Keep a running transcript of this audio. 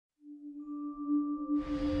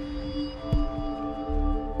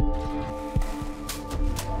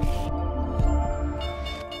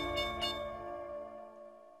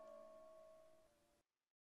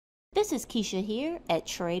This is Keisha here at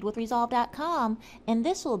TradeWithResolve.com, and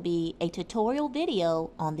this will be a tutorial video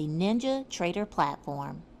on the Ninjatrader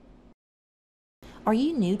Platform. Are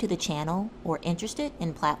you new to the channel or interested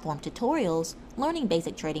in platform tutorials, learning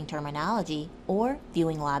basic trading terminology, or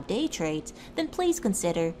viewing live day trades? Then please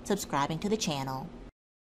consider subscribing to the channel.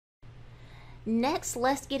 Next,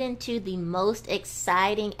 let's get into the most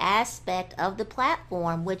exciting aspect of the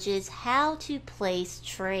platform, which is how to place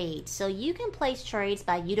trades. So you can place trades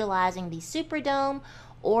by utilizing the Superdome,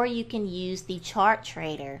 or you can use the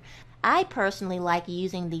ChartTrader. I personally like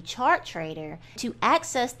using the ChartTrader. To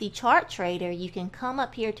access the ChartTrader, you can come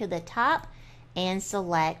up here to the top and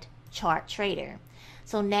select ChartTrader.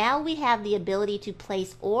 So now we have the ability to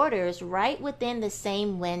place orders right within the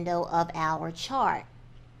same window of our chart.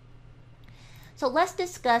 So let's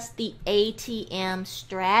discuss the ATM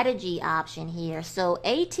strategy option here. So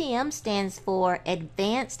ATM stands for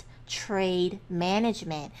Advanced Trade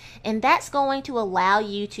Management, and that's going to allow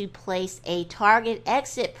you to place a target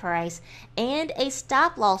exit price and a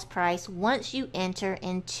stop loss price once you enter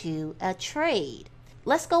into a trade.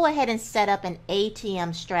 Let's go ahead and set up an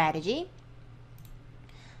ATM strategy.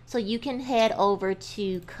 So you can head over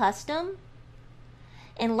to Custom,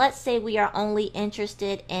 and let's say we are only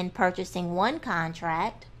interested in purchasing one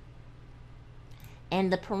contract,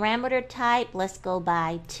 and the parameter type, let's go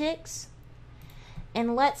by ticks.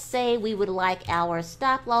 And let's say we would like our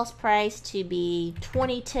stop loss price to be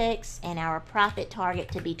 20 ticks and our profit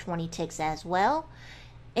target to be 20 ticks as well.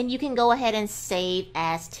 And you can go ahead and save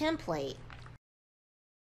as template.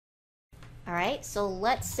 All right, so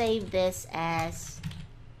let's save this as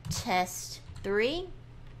test 3.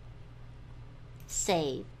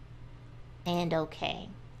 Save and OK.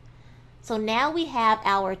 So now we have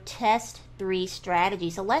our test 3 strategy.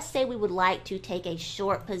 So let's say we would like to take a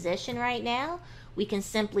short position right now. We can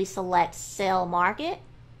simply select sell market,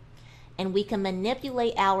 and we can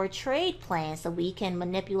manipulate our trade plan. So we can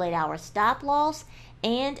manipulate our stop loss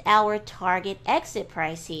and our target exit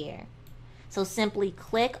price here. So simply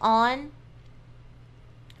click on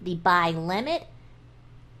the buy limit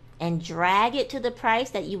and drag it to the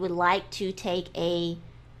price that you would like to take a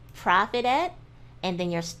profit at, and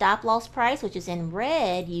then your stop loss price, which is in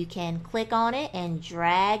red, you can click on it and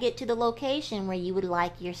drag it to the location where you would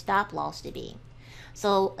like your stop loss to be.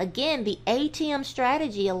 So again, the ATM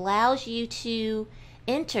strategy allows you to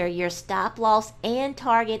enter your stop loss and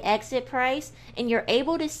target exit price, and you're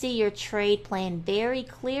able to see your trade plan very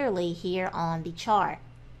clearly here on the chart.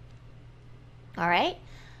 All right.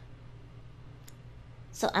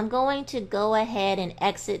 So I'm going to go ahead and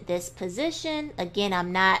exit this position. Again,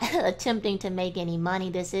 I'm not attempting to make any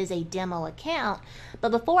money. This is a demo account.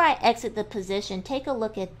 But before I exit the position, take a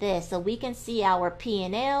look at this. So we can see our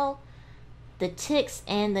P&L, the ticks,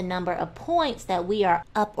 and the number of points that we are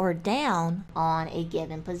up or down on a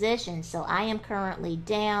given position. So I am currently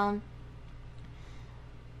down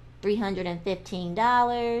 $315,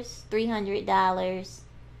 $300.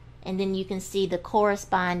 And then you can see the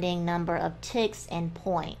corresponding number of ticks and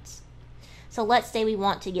points. So let's say we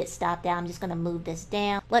want to get stopped out. I'm just going to move this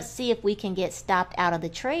down. Let's see if we can get stopped out of the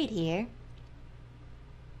trade here.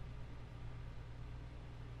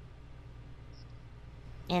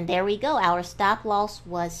 And there we go. Our stop loss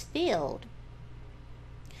was filled.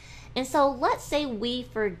 And so let's say we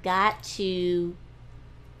forgot to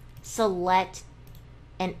select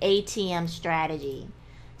an ATM strategy.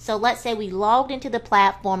 So let's say we logged into the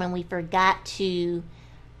platform and we forgot to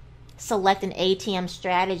select an ATM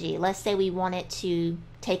strategy. Let's say we wanted to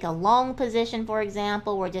take a long position, for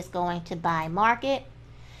example. We're just going to buy market.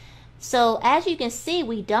 So as you can see,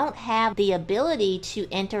 we don't have the ability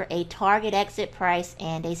to enter a target exit price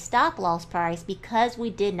and a stop loss price because we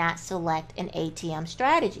did not select an ATM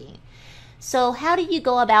strategy. So how do you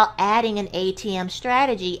go about adding an ATM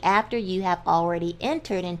strategy after you have already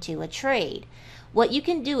entered into a trade? What you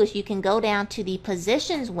can do is you can go down to the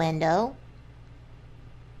positions window,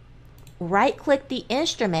 right click the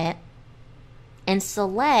instrument, and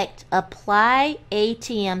select apply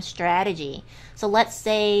ATM strategy. So let's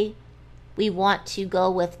say we want to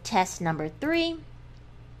go with test number 3,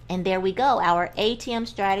 and there we go. Our ATM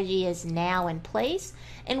strategy is now in place,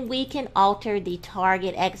 and we can alter the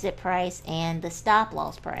target exit price and the stop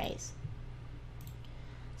loss price.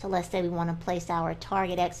 So let's say we want to place our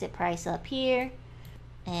target exit price up here,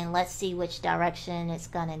 and let's see which direction it's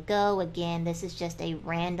going to go. Again, this is just a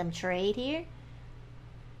random trade here.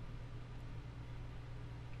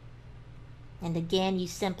 And again, you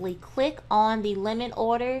simply click on the limit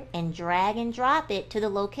order and drag and drop it to the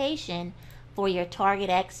location for your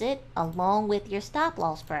target exit along with your stop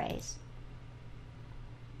loss price.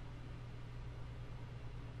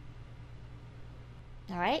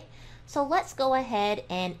 All right, so let's go ahead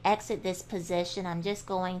and exit this position. I'm just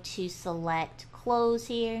going to select close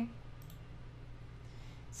here.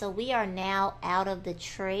 So we are now out of the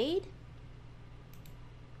trade.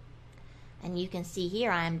 And you can see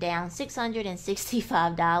here I am down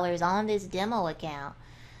 $665 on this demo account.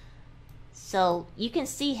 So you can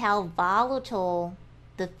see how volatile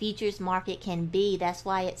the futures market can be. That's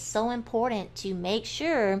why it's so important to make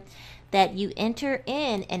sure that you enter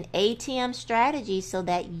in an ATM strategy so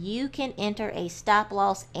that you can enter a stop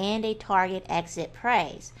loss and a target exit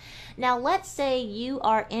price. Now let's say you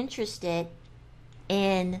are interested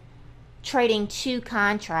in trading 2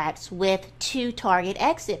 contracts with 2 target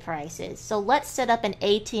exit prices. So let's set up an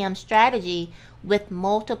ATM strategy with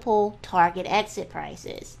multiple target exit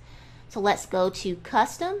prices. So let's go to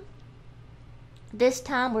custom. This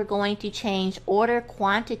time we're going to change order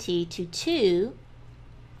quantity to 2.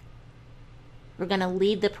 We're going to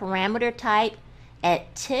leave the parameter type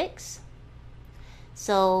at ticks.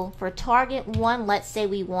 So for target 1, let's say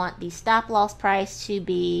we want the stop loss price to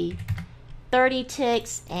be 30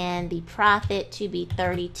 ticks and the profit to be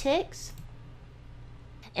 30 ticks.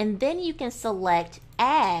 And then you can select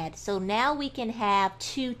add. So now we can have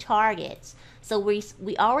 2 targets. So we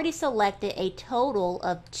already selected a total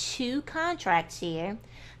of 2 contracts here.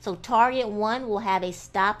 So target 1 will have a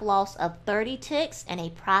stop loss of 30 ticks and a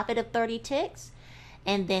profit of 30 ticks.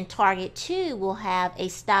 And then target 2 will have a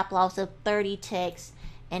stop loss of 30 ticks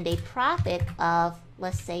and a profit of,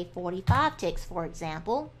 let's say, 45 ticks, for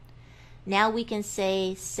example. Now we can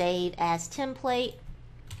say save as template.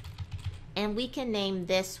 And we can name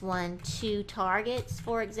this one 2 targets,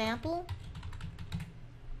 for example.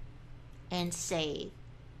 And save.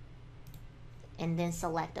 And then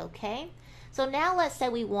select OK. So now let's say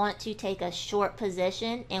we want to take a short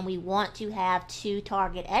position and we want to have 2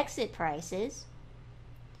 target exit prices.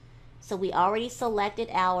 So we already selected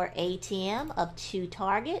our ATM of 2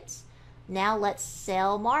 targets. Now let's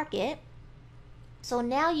sell market. So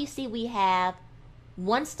now you see we have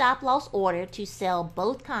 1 stop loss order to sell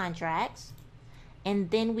both contracts. And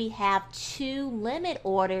then we have 2 limit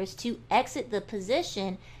orders to exit the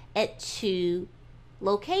position at 2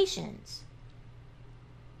 locations.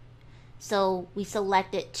 So we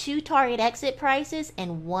selected 2 target exit prices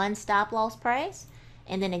and 1 stop loss price.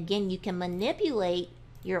 And then again, you can manipulate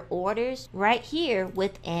your orders right here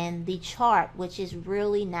within the chart, which is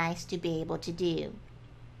really nice to be able to do.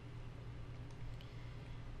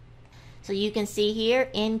 So you can see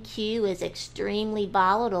here NQ is extremely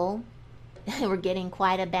volatile. We're getting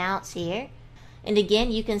quite a bounce here. And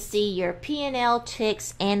again, you can see your P&L,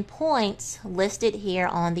 ticks, and points listed here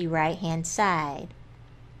on the right hand side.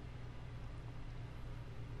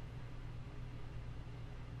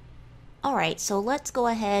 Alright, so let's go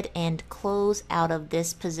ahead and close out of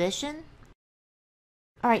this position.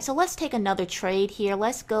 Alright, so let's take another trade here.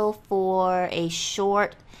 Let's go for a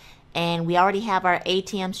short, and we already have our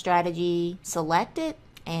ATM strategy selected,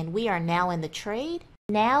 and we are now in the trade.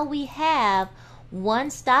 Now we have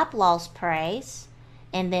 1 stop loss price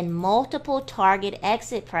and then multiple target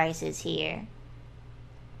exit prices here.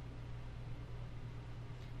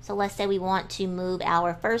 So let's say we want to move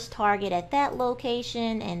our first target at that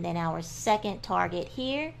location and then our second target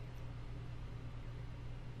here.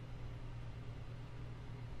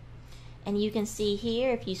 And you can see here,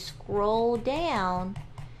 if you scroll down,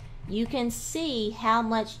 you can see how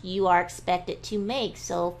much you are expected to make.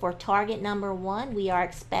 So for target number 1, we are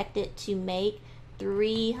expected to make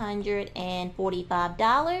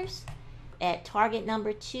 $345. At target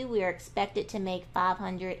number 2, we are expected to make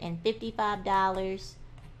 $555,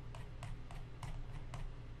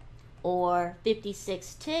 or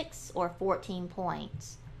 56 ticks, or 14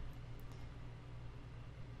 points.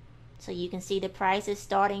 So you can see the price is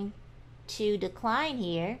starting to decline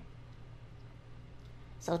here.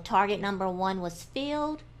 So target number 1 was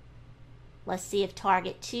filled. Let's see if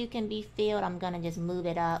target 2 can be filled. I'm going to just move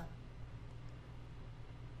it up.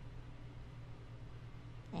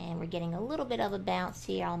 And we're getting a little bit of a bounce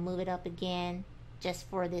here. I'll move it up again just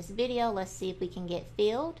for this video. Let's see if we can get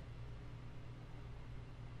filled.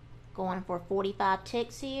 Going for 45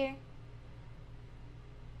 ticks here.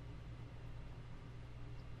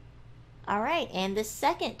 Alright, and the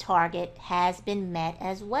second target has been met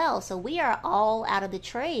as well. So we are all out of the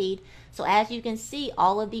trade. So as you can see,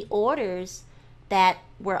 all of the orders that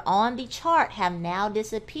were on the chart have now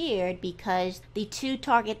disappeared because the 2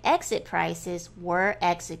 target exit prices were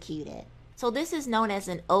executed. So this is known as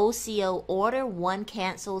an OCO order. One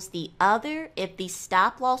cancels the other. If the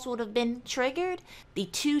stop loss would have been triggered, the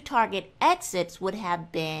 2 target exits would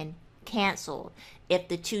have been canceled. if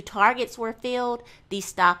the 2 targets were filled, the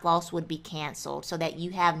stop loss would be canceled so that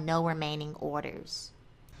you have no remaining orders.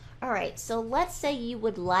 Alright, so let's say you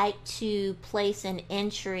would like to place an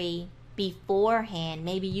entry beforehand.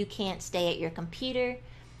 Maybe you can't stay at your computer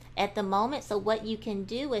at the moment. So what you can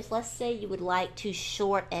do is, let's say you would like to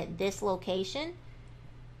short at this location.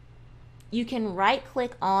 You can right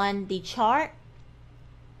click on the chart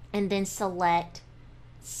and then select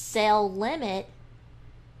sell limit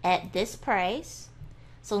at this price.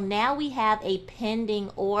 So now we have a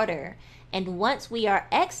pending order, and once we are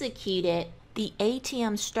executed, the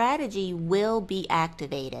ATM strategy will be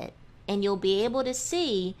activated, and you'll be able to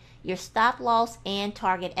see your stop loss and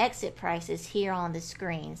target exit prices here on the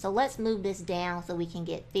screen. So let's move this down so we can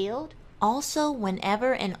get filled. Also,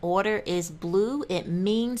 whenever an order is blue, it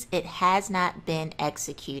means it has not been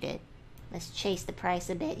executed. Let's chase the price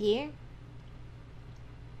a bit here.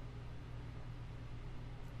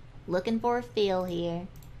 Looking for a fill here.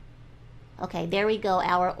 Okay, there we go.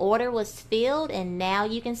 Our order was filled, and now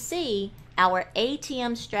you can see our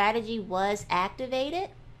ATM strategy was activated.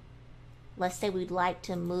 Let's say we'd like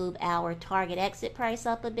to move our target exit price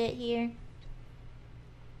up a bit here.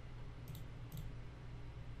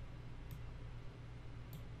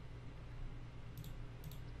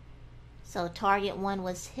 So target 1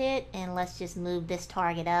 was hit, and let's just move this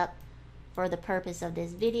target up for the purpose of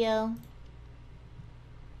this video.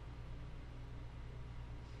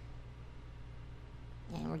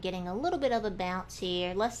 And we're getting a little bit of a bounce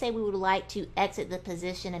here. Let's say we would like to exit the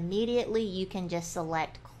position immediately. You can just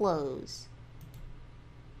select close.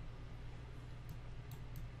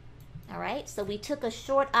 Alright, so we took a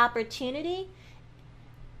short opportunity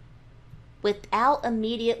without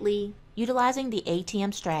immediately utilizing the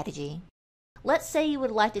ATM strategy. Let's say you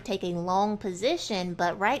would like to take a long position,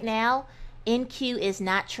 but right now NQ is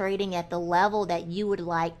not trading at the level that you would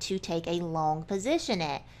like to take a long position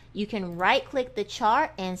at. You can right click the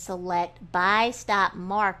chart and select buy stop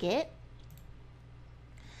market.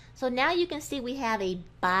 So now you can see we have a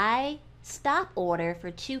buy stop order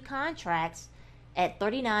for 2 contracts at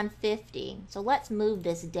 $39.50. So let's move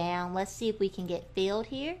this down. Let's see if we can get filled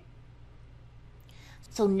here.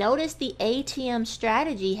 So notice the ATM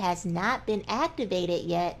strategy has not been activated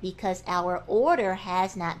yet because our order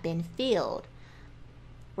has not been filled.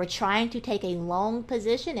 We're trying to take a long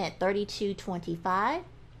position at $32.25.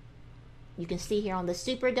 You can see here on the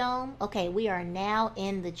Superdome. Okay, we are now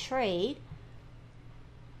in the trade.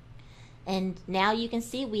 And now you can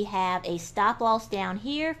see we have a stop loss down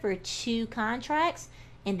here for 2 contracts,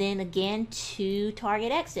 and then again 2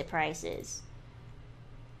 target exit prices.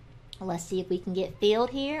 Let's see if we can get filled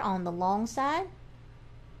here on the long side.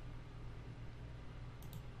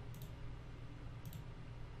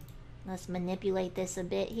 Let's manipulate this a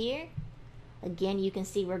bit here. Again, you can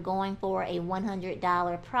see we're going for a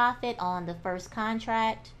 $100 profit on the first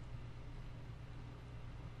contract.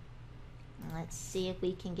 Let's see if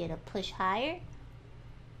we can get a push higher.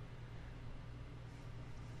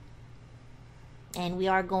 And we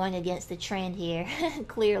are going against the trend here,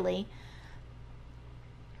 clearly.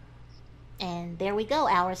 And there we go,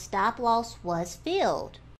 our stop loss was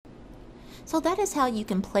filled. So that is how you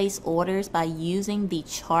can place orders by using the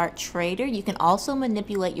ChartTrader. You can also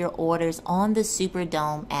manipulate your orders on the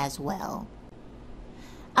Superdome as well.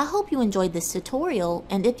 I hope you enjoyed this tutorial,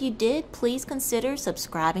 and if you did, please consider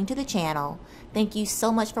subscribing to the channel. Thank you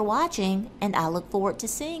so much for watching, and I look forward to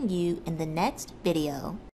seeing you in the next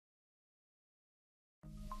video.